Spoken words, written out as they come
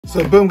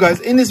So boom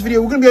guys, in this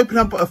video we're going to be opening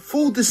up a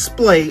full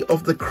display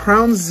of the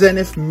Crown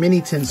Zenith mini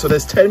tins. So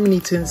there's 10 mini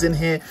tins in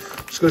here.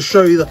 I'm just going to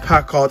show you the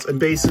pack art, and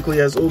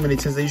basically as all mini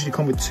tins, they usually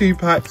come with 2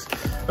 packs.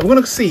 And we're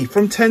going to see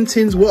from 10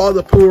 tins what are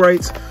the pull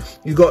rates.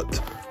 You got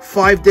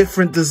 5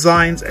 different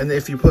designs, and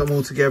if you put them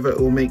all together it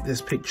will make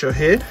this picture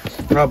here.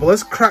 But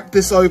let's crack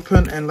this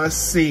open and let's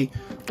see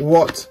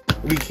what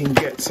we can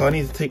get. So I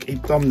need to take a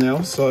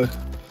thumbnail so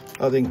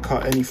I didn't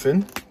cut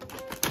anything.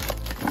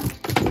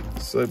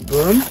 So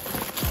boom.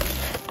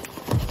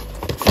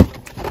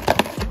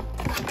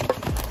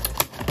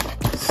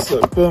 So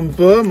boom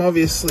boom,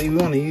 obviously we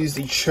want to use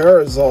the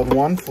Charizard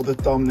one for the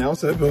thumbnail.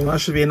 So boom, that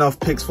should be enough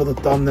picks for the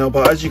thumbnail.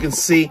 But as you can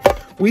see,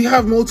 we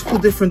have multiple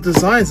different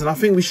designs, and I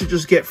think we should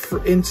just get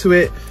into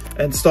it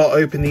and start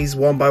opening these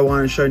one by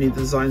one and showing you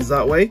the designs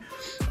that way.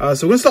 So we're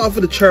going to start off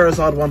with the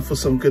Charizard one for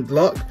some good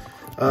luck.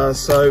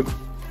 So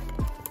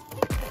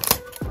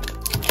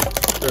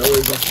they're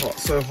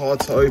always so hard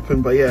to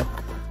open, but yeah,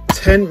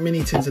 10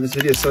 mini tins in this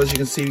video. So as you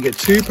can see, we get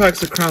 2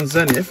 packs of Crown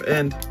Zenith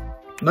and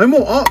no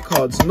more art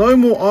cards,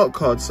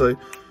 So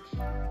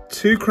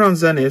 2 Crown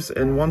Zeniths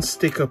and 1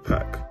 sticker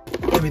pack.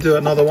 Let me do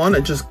another one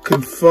and just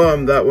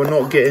confirm that we're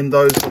not getting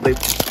those that they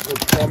were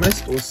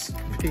promised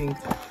or being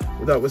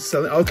that was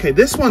selling. Okay,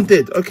 this one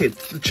did. Okay,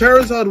 the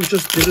Charizard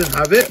just didn't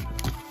have it,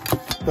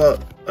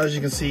 but as you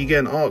can see, you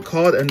get an art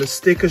card and the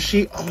sticker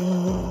sheet.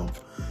 Oh,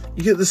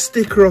 you get the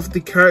sticker of the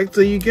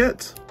character you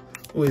get.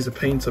 Always a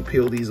pain to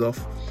peel these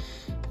off.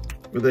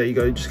 But there you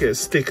go, you just get a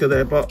sticker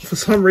there. But for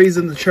some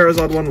reason the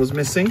Charizard one was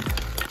missing,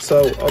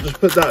 so I'll just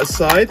put that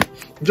aside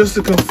just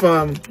to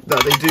confirm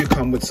that they do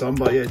come with some.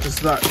 But yeah,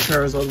 just that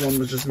Charizard one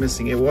was just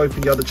missing it. We'll open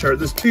the other Charizard.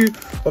 There's 2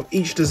 of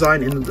each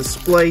design in the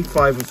display,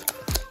 5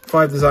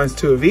 designs,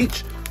 2 of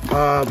each.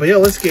 But yeah,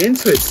 let's get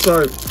into it.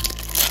 So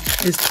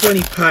it's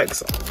 20 packs.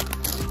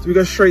 So we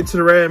go straight to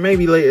the rare,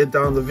 maybe later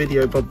down the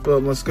video, but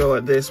boom, let's go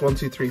like this. 1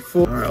 2 3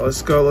 4. All right,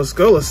 let's go.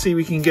 Let's see what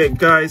we can get,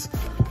 guys.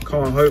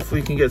 Come on,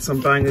 hopefully we can get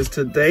some bangers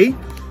today.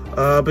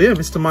 But yeah,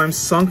 Mr. Mime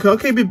Sunker.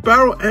 Okay, big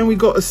barrel, and we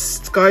got a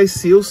Sky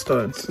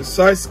Sealstone.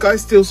 So Sky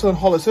Sealstone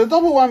Hollow. So a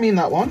double whammy in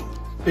that one.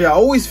 But yeah, I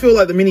always feel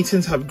like the mini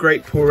tins have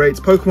great pull rates.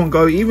 Pokemon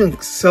Go, even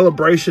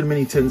Celebration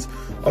mini tins.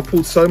 I've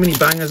pulled so many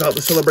bangers out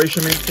the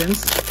Celebration mini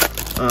tins.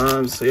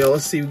 So yeah,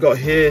 let's see what we got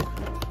here.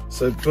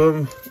 So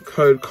boom,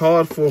 code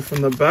card 4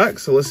 from the back.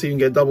 So let's see if we can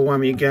get double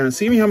whammy again and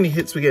see how many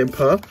hits we're getting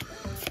per.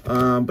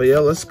 But yeah,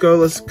 let's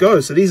go.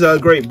 So these are a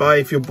great buy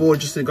if you're bored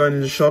just going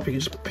in the shop. You can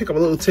just pick up a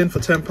little tin for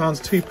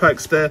 £10, 2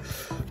 packs there,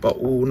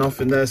 but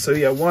nothing there. So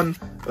yeah,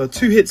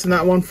 2 hits in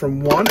that one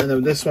from 1, and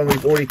then this one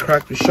we've already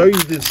cracked. We'll show you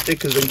the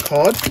stickers and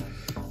card,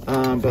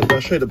 but I'll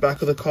show you the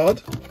back of the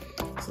card.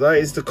 So that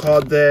is the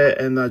card there,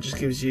 and that just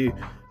gives you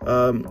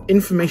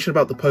information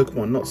about the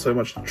Pokemon, not so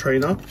much the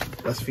trainer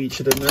that's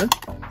featured in there.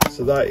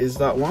 So that is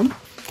that one.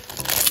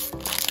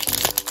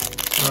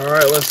 All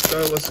right,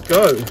 let's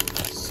go.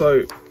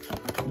 So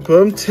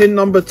boom, tin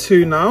number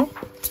 2 now.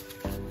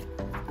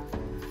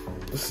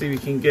 Let's see if we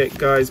can get,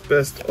 guys,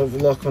 best of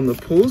luck on the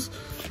pulls.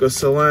 Got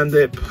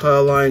Salandit,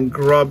 Purrline,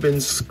 Grubbin,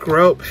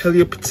 Skrelp,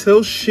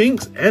 Heliopatil,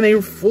 Shinx, and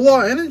a full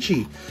art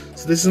energy.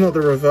 So this is not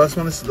the reverse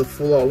one, this is the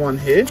full art one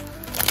here.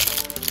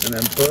 And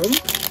then boom.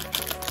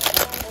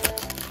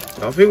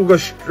 I think we'll go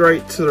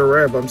straight to the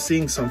rare, but I'm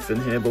seeing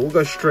something here. But we'll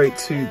go straight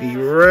to the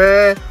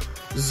rare.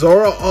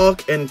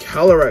 Zoroark and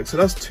Calyrex. So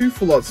that's 2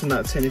 full arts in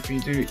that tin if you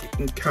do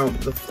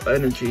count the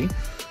energy.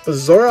 But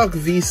Zoroark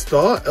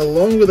V-Star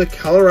along with a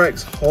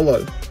Calyrex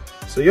Hollow.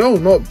 So yo,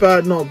 not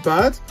bad.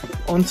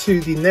 On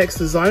to the next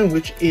design,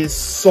 which is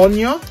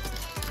Sonia.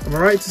 Am I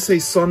right to say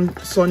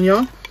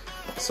Sonia?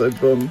 So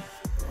boom.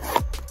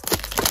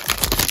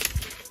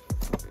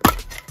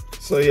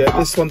 So yeah,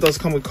 this one does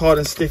come with card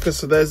and sticker.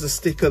 So there's the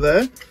sticker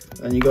there.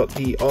 And you got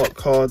the art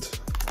card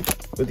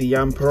with the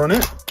Yamper on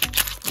it.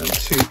 And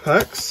 2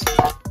 packs.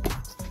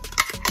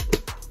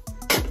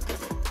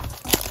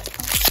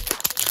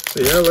 So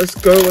yeah, let's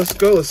go.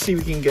 Let's see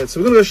what we can get. So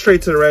we're gonna go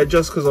straight to the red,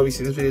 just because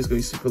obviously this video is gonna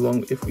be super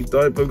long if we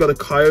don't. But we've got a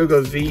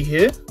Kyogre V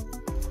here.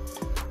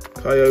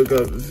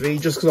 Kyogre V,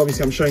 just because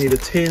obviously I'm showing you the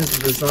tins,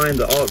 the design,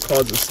 the art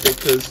cards, the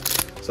stickers.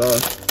 So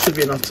should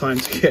be enough time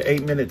to get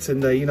 8 minutes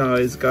in there. You know how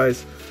it is,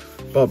 guys.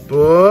 But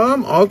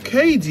boom.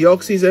 Okay,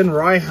 Deoxys and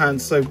Raihan.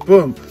 So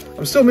boom.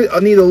 I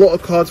need a lot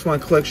of cards for my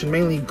collection,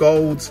 mainly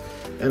golds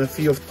and a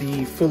few of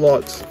the full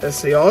art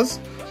SARs.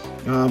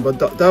 But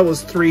that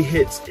was 3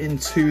 hits in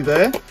 2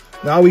 there.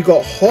 Now we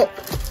got Hop.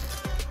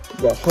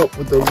 We got Hop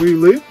with the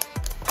Wooloo.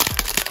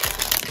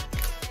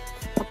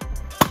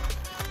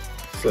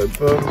 So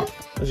boom,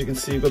 as you can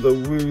see, we've got the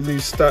Wooloo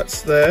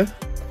stats there.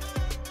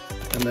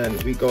 And then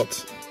we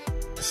got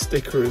a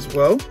sticker as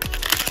well.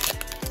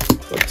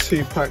 Got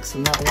 2 packs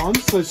in that one.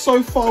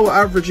 So far we're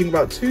averaging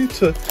about 2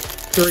 to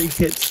 3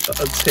 hits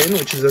a tin,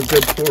 which is a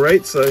good pull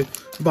rate. So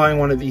buying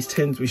one of these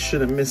tins, we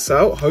shouldn't miss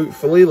out,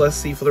 hopefully. Let's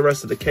see for the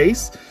rest of the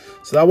case.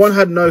 So that one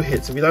had no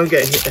hits. If we don't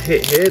get a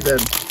hit here, then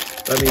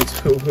that means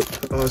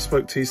I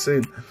spoke too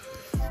soon.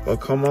 But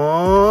come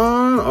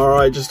on. All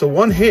right, just a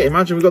 1 hit.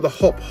 Imagine we got the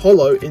Hop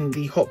Hollow in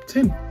the Hop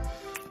tin.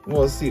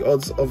 What's the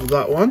odds of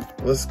that one?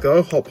 Let's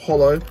go. Hop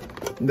Hollow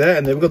there.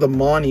 And then we've got the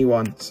Marnie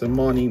one. So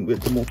Marnie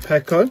with the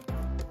Morpeko.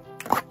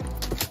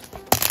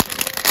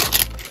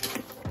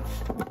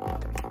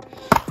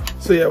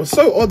 So yeah, it was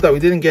so odd that we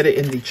didn't get it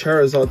in the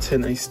Charizard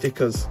tin, these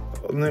stickers.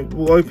 And then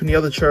we'll open the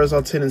other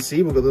Charizard tin and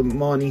see. We've got the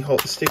Marnie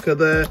hot sticker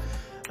there.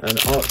 And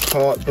art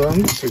card,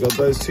 boom. So we got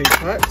those 2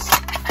 packs.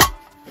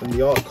 And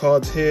the art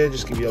cards here,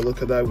 just give you a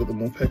look at that with the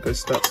Morpeko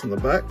stats on the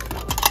back.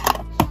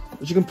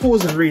 But you can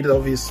pause and read it,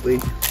 obviously.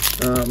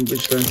 We're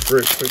just going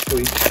through it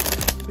quickly.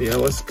 But yeah,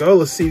 let's go.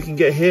 Let's see if we can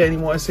get here. Any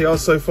more SAR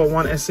so far?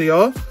 1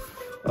 SAR.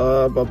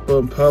 But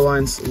boom,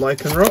 Purline's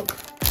Lycanroc.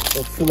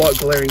 Or Full Art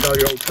Glaring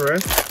Gallery Ultra Rare.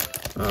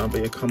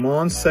 But yeah, come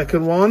on.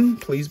 Second one.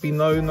 Please be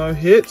no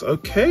hit.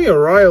 Okay, a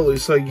Riolu.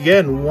 So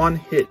again, 1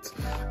 hit.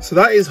 So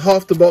that is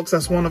half the box.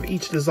 That's one of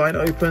each design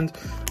opened.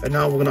 And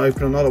now we're going to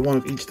open another one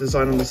of each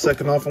design on the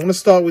second half. I'm going to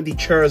start with the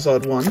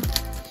Charizard one.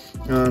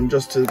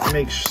 Just to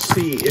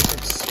see if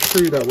it's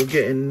true that we're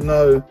getting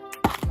no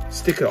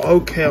sticker.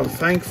 Okay,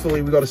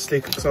 thankfully we got a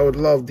sticker, because I would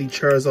love the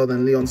Charizard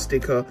and Leon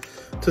sticker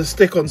to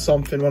stick on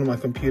something, one of my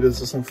computers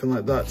or something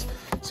like that.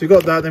 So we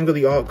got that. Then we got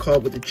the art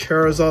card with the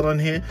Charizard on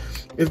here.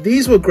 If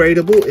these were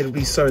gradable, it would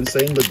be so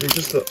insane, but they're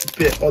just a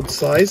bit odd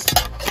sized.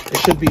 It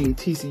should be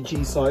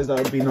TCG size.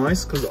 That would be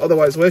nice, because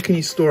otherwise, where can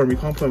you store them? You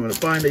can't put them in a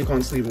binder, you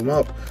can't sleeve them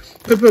up.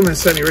 Could put them in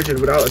semi-rigid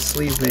without a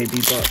sleeve maybe,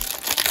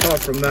 but apart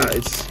from that,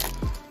 it's,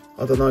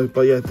 I don't know.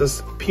 But yeah,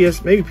 does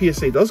maybe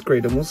PSA does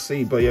grade them, we'll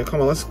see. But yeah,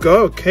 come on, let's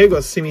go. Okay, we've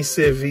got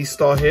Simisear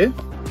V-Star here.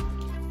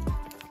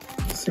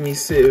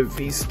 Simisear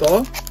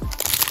V-Star.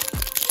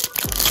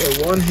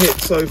 So 1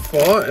 hit so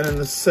far, and then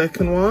the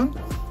second one.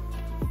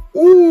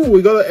 Ooh,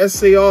 we got an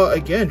SAR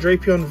again,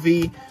 Drapion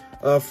V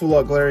Full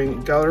Art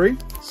Glaring Gallery.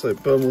 So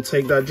boom, we'll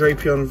take that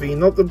Drapion V.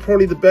 Not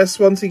probably the best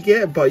one to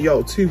get, but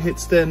yo, 2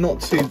 hits there,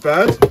 not too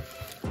bad.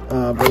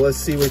 But let's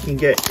see what we can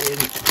get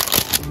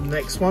in the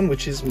next one,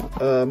 which is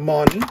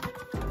Marnie.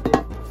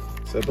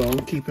 So but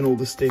I'm keeping all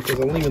the stickers.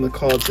 I'm leaving the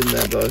cards in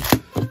there though.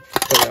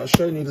 But yeah, I'll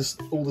show you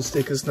all the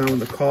stickers now in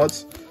the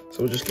cards. So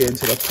we'll just get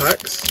into the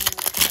packs.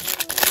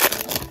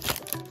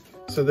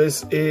 So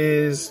this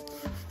is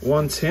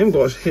one Tim,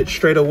 got a hit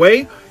straight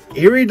away.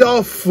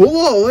 Iridar Full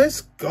Art,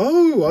 let's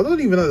go. I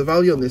don't even know the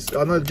value on this.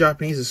 I know the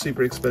Japanese is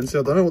super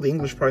expensive. I don't know what the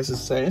English price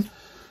is saying,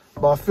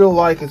 but I feel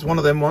like it's one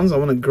of them ones I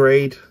want to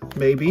grade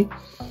maybe.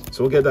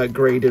 So we'll get that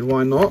graded,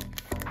 why not?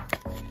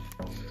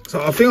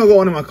 So I think I got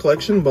one in my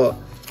collection, but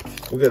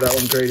we'll get that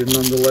one graded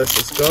nonetheless.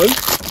 Let's go.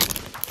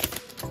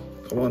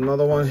 Come on,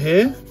 another one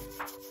here.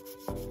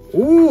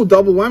 Ooh,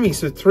 double whammy.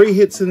 So 3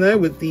 hits in there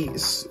with the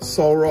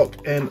Solrock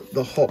and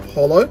the Hop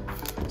Hollow.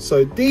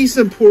 So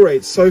decent pull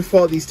rates. So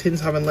far, these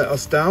tins haven't let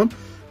us down.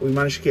 We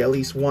managed to get at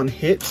least 1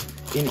 hit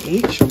in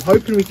each. I'm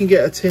hoping we can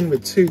get a tin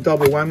with 2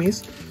 double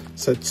whammies.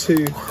 So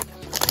two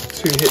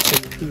hits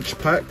in each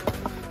pack.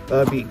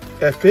 That'd be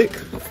epic.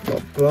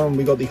 But boom,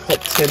 we got the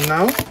Hop tin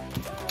now.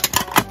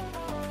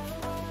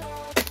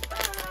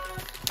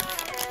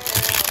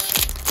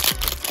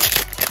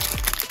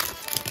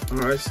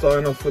 Alright,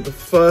 starting off with the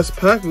first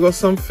pack, we got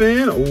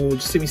something. Oh,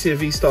 just see me see a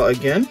V-Star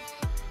again.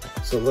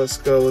 So let's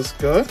go, let's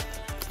go.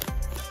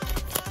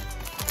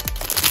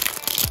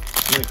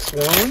 Next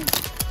one.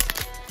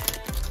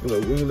 We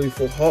got Wooloo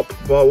for Hop,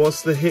 but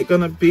what's the hit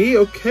gonna be?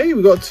 Okay,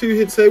 we got 2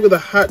 hits there with a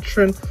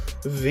Hatron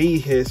V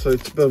here. So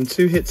boom,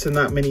 2 hits in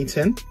that mini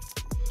tin.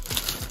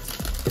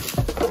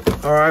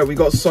 Alright, we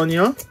got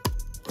Sonia.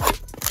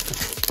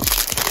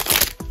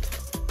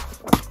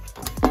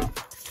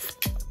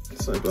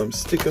 So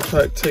sticker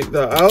pack, take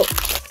that out.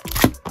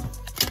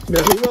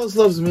 Yeah, who else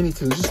loves mini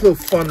tins? Just a little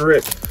fun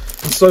rip.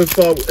 And so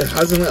far, it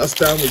hasn't let us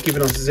down with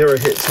giving us 0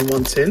 hits in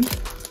 1 tin.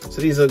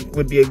 So these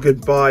would be a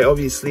good buy.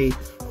 Obviously,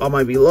 I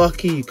might be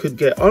lucky. You could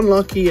get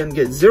unlucky and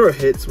get 0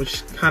 hits,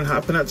 which can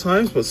happen at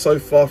times. But so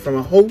far, from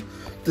a whole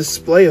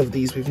display of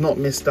these, we've not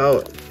missed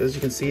out. As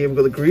you can see here, we've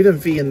got the Greedent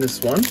V in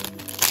this one.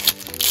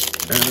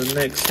 And the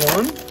next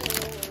one.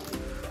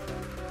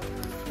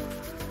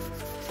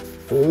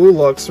 Oh,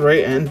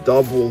 Luxray and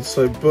double.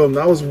 So boom,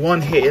 that was 1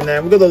 hit in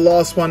there. We got the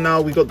last one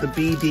now. We got the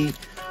BD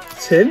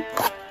tin.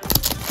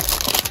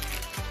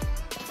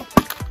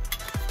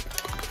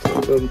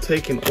 So boom,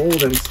 taking all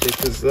them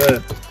stickers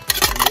there.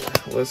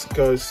 Yeah, let's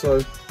go. So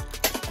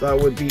that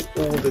would be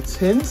all the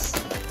tins.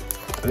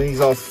 And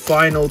these are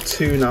final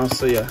 2 now.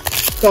 So yeah,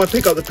 so I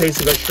pick up the pace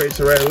and go straight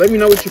to rare. Let me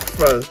know what you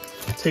prefer,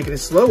 taking it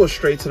slow or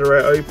straight to the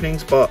rare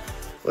openings. But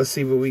let's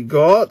see what we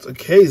got.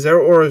 Okay,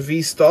 Zero Aura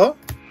V-Star.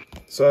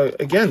 So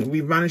again,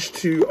 we've managed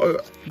to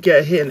get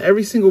a hit in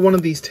every single one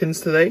of these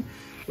tins today,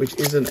 which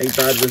isn't a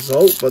bad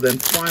result. But then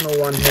final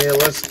one here,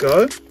 let's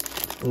go.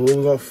 Oh,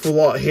 we got Full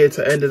Art here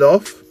to end it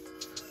off.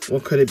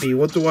 What could it be?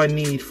 What do I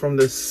need from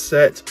this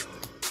set?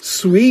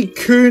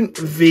 Suicune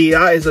V,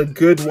 that is a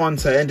good one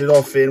to end it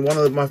off in. One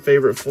of my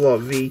favorite Full Art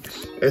V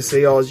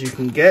SARs you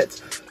can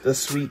get. The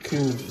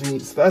Suicune V,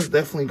 so that's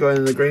definitely going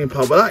in the grading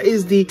pile. But that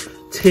is the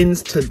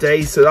tins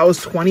today. So that was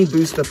 20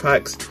 booster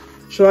packs.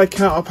 Should I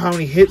count up how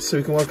many hits so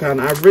we can work out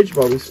an average?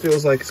 But it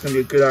feels like it's going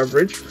to be a good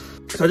average.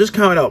 So I just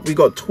counted up. We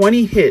got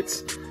 20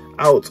 hits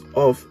out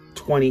of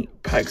 20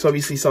 packs.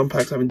 Obviously some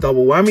packs having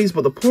double whammies,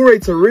 but the pull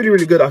rates are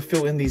really good, I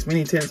feel, in these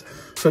mini tins.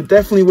 So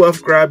definitely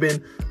worth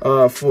grabbing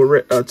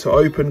to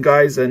open,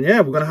 guys. And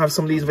yeah, we're gonna have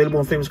some of these available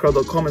on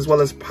famouscrowd.com, as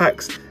well as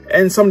packs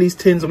and some of these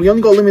tins. And we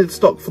only got limited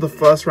stock for the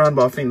first round,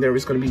 but I think there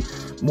is going to be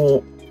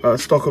more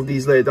stock of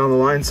these later down the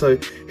line. So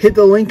hit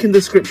the link in the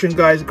description,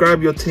 guys.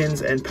 Grab your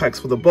tins and packs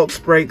for the box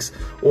breaks,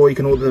 or you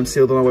can order them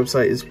sealed on our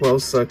website as well.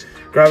 So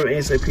grab it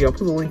ASAP. I'll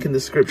put the link in the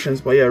descriptions.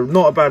 But yeah,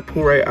 not a bad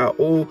pull rate at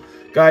all,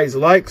 guys.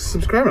 Like,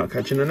 subscribe, and I'll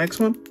catch you in the next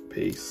one.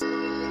 Peace.